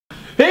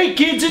Hey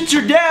kids, it's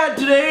your dad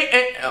today,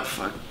 and oh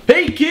fuck.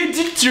 Hey kids,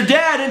 it's your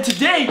dad, and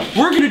today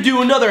we're gonna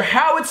do another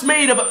how it's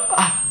made of.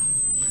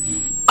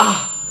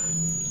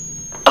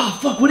 Oh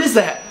fuck, what is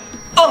that?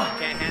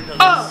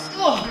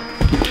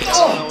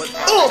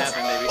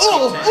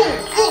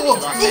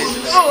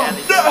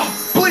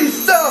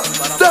 Please stop!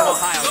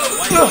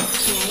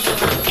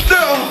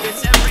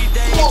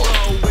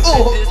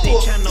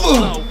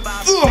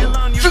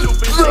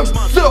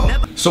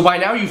 So by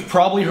now you've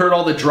probably heard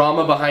all the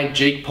drama behind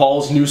Jake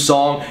Paul's new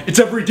song, It's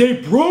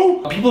Everyday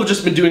Bro. People have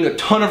just been doing a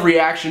ton of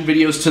reaction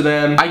videos to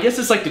them. I guess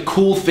it's like the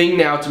cool thing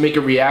now to make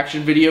a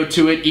reaction video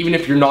to it, even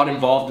if you're not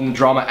involved in the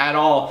drama at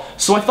all.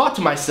 So I thought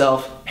to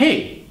myself,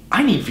 hey,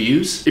 I need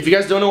views. If you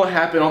guys don't know what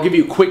happened, I'll give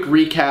you a quick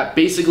recap.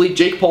 Basically,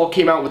 Jake Paul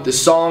came out with this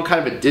song,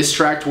 kind of a diss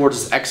track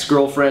towards his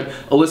ex-girlfriend,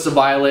 Alyssa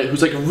Violet,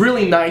 who's like a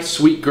really nice,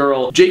 sweet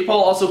girl. Jake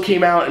Paul also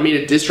came out and made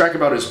a diss track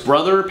about his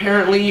brother,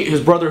 apparently.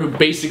 His brother who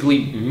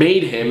basically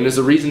made him and is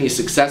the reason he's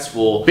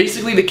successful.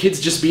 Basically, the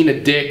kid's just being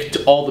a dick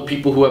to all the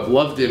people who have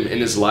loved him in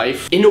his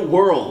life. In a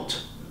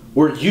world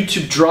where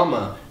YouTube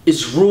drama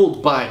is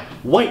ruled by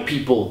white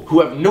people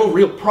who have no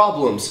real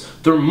problems,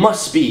 there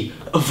must be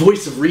a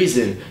voice of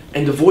reason,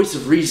 and the voice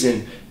of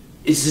reason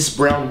is this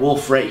brown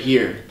wolf right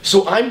here.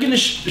 So I'm gonna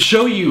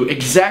show you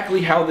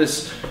exactly how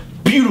this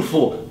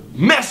beautiful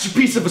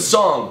masterpiece of a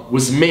song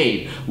was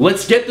made.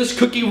 Let's get this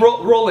cookie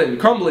rolling,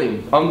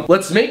 crumbling.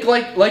 Let's make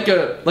like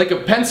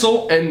a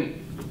pencil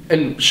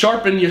and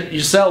sharpen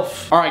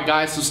yourself. Alright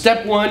guys, so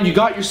step one, you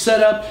got your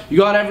setup, you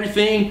got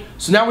everything.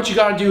 So now what you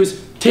gotta do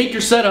is take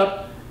your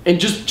setup and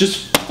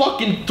just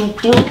fucking throw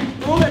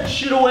that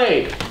shit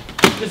away.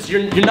 Because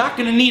you're not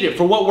gonna need it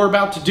for what we're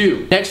about to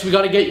do. Next, we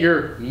gotta get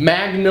your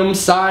magnum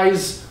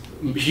size,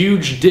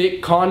 huge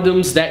dick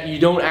condoms that you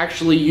don't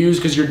actually use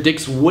because your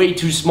dick's way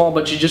too small,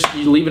 but you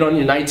leave it on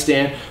your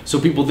nightstand so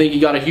people think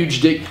you got a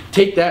huge dick.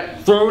 Take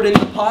that, throw it in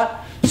the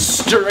pot,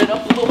 stir it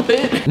up a little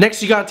bit.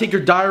 Next, you gotta take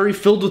your diary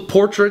filled with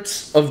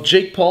portraits of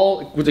Jake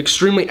Paul with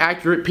extremely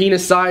accurate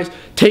penis size.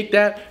 Take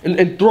that and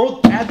add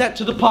that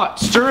to the pot.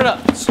 Stir it up.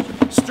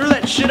 Stir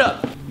that shit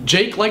up.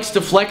 Jake likes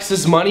to flex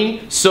his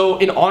money, so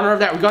in honor of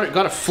that, we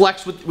gotta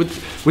flex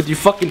with your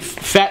fucking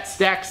fat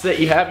stacks that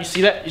you have. You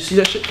see that? You see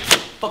that shit?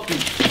 Fucking,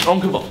 I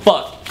don't give a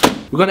fuck.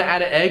 We're gonna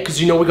add an egg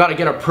because you know we gotta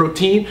get our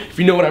protein, if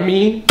you know what I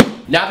mean.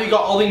 Now that you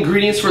got all the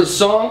ingredients for the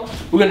song,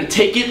 we're gonna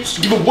take it, just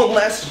give it one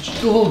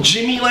last little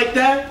jimmy like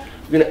that.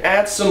 We're gonna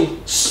add some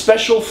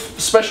special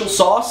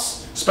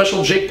sauce,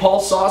 special Jake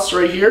Paul sauce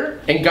right here.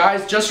 And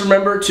guys, just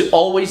remember to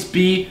always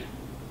be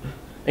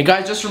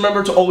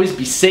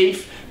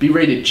safe. Be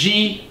rated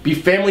G, be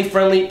family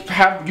friendly,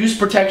 use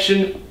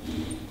protection.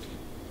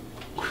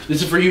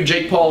 This is for you,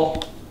 Jake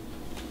Paul.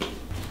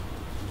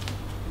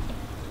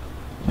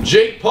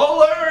 Jake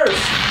Paulers!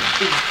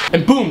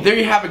 And boom, there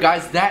you have it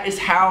guys. That is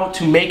how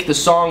to make the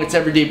song It's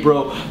Everyday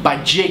Bro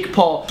by Jake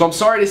Paul. So I'm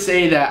sorry to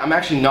say that I'm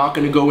actually not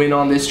going to go in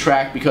on this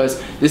track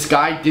because this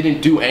guy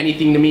didn't do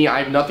anything to me. I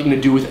have nothing to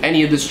do with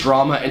any of this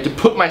drama, and to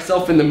put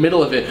myself in the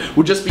middle of it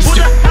would just be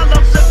stupid.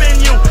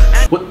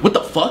 What the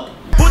fuck?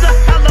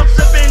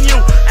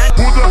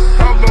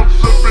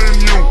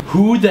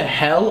 Who the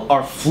hell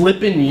are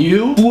flipping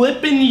you?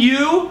 Flipping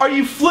you? Are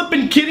you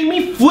flipping kidding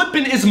me?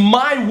 Flipping is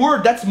my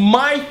word. That's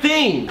my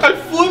thing. I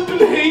flipping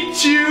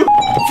hate you.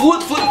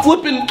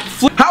 Flipping.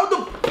 How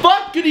the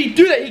fuck could he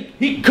do that?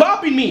 He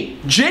copied me.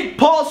 Jake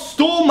Paul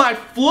stole my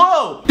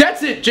flow.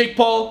 That's it, Jake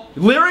Paul.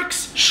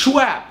 Lyrics,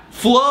 schwap.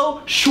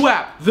 Flow,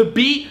 schwap. The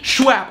beat,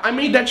 schwap. I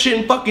made that shit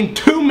in fucking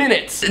 2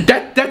 minutes.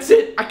 That's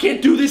it. I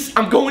can't do this.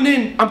 I'm going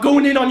in. I'm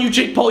going in on you,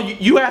 Jake Paul.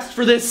 You asked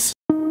for this.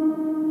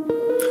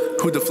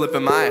 Who the flip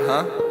am I,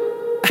 huh?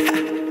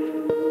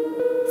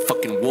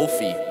 Fucking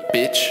Wolfie,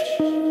 bitch.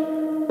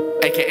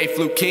 AKA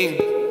Fluke King.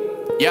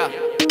 Yeah.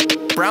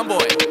 Brown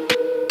boy.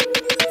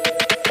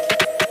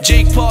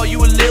 Jake Paul, you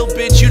a little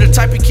bitch. You the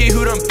type of kid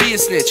who don't be a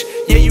snitch.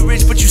 Yeah, you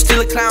rich, but you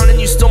still a clown,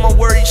 and you stole my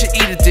word. You should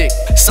eat a dick.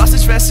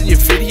 Sausage fest in your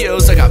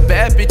videos. I got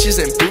bad bitches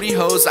and booty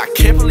hoes. I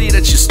can't believe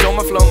that you stole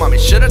my flow, mommy.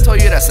 Should I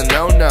told you that's a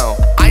no-no?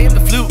 I am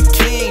the Fluke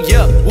King,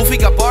 yeah. Wolfie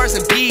got bars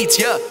and beats,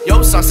 yeah.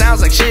 Yo, song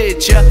sounds like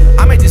shit, yeah.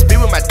 I made this beat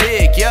with my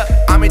dick, yeah.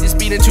 I made this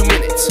beat in 2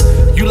 minutes.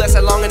 You last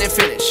that long and then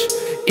finish.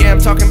 Yeah,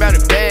 I'm talking about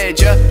in bed,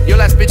 yeah. Your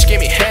last bitch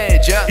gave me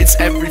head, yeah. It's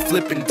every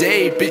flippin'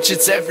 day, bitch.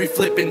 It's every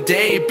flippin'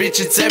 day,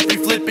 bitch. It's every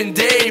flippin'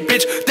 day,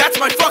 bitch. That's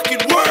my fucking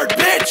word,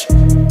 bitch.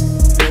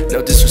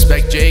 No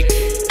disrespect, Jake.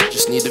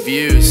 Just need the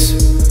views.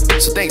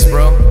 So thanks,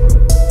 bro.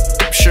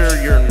 I'm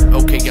sure you're an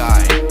okay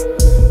guy.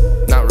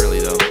 Not really,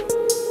 though.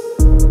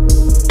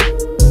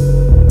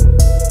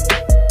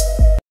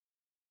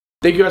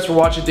 Thank you guys for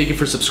watching, thank you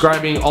for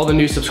subscribing, all the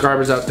new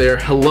subscribers out there,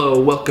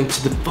 hello, welcome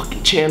to the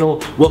fucking channel,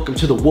 welcome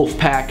to the Wolf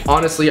Pack.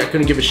 Honestly, I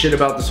couldn't give a shit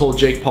about this whole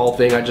Jake Paul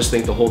thing, I just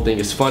think the whole thing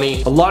is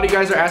funny. A lot of you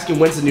guys are asking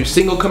when's the new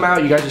single come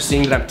out, you guys are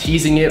seeing that I'm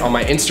teasing it on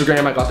my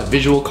Instagram, I got the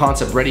visual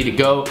concept ready to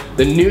go.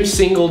 The new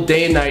single,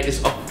 Day and Night,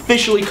 is officially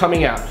officially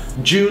coming out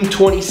June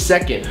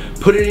 22nd.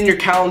 Put it in your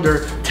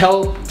calendar.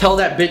 Tell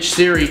that bitch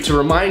Siri to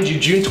remind you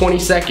June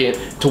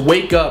 22nd to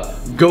wake up,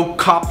 go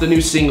cop the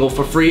new single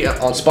for free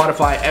on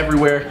Spotify,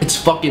 everywhere. It's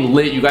fucking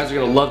lit. You guys are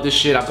gonna love this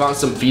shit. I've gotten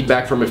some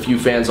feedback from a few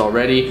fans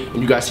already,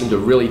 and you guys seem to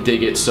really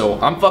dig it, so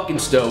I'm fucking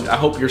stoked. I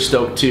hope you're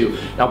stoked too.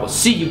 And I will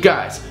see you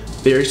guys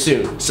very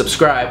soon.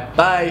 Subscribe.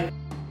 Bye.